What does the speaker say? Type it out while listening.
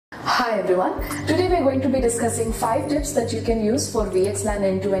Hi everyone, today we are going to be discussing 5 tips that you can use for VXLAN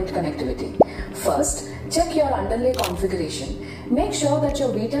end-to-end connectivity. First, check your underlay configuration. Make sure that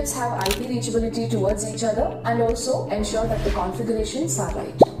your VTEPs have IP reachability towards each other and also ensure that the configurations are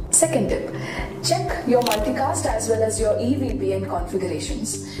right. Second tip, check your multicast as well as your EVPN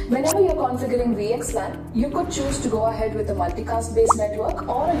configurations. Whenever you're configuring VXLAN, you could choose to go ahead with a multicast based network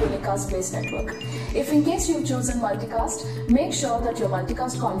or a unicast based network. If in case you've chosen multicast, make sure that your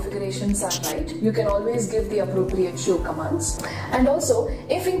multicast configurations are right. You can always give the appropriate show commands. And also,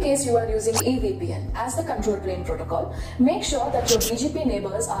 if in case you are using EVPN as the control plane protocol, make sure that your BGP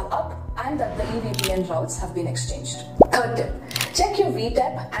neighbors are up and that the EVPN routes have been exchanged. Third tip, check your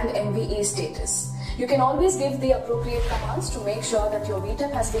VTEP and MVE status. You can always give the appropriate commands to make sure that your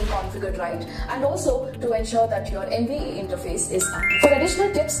VTEP has been configured right and also to ensure that your MVE interface is up. For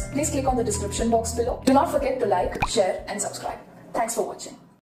additional tips, please click on the description box below. Do not forget to like, share and subscribe. Thanks for watching.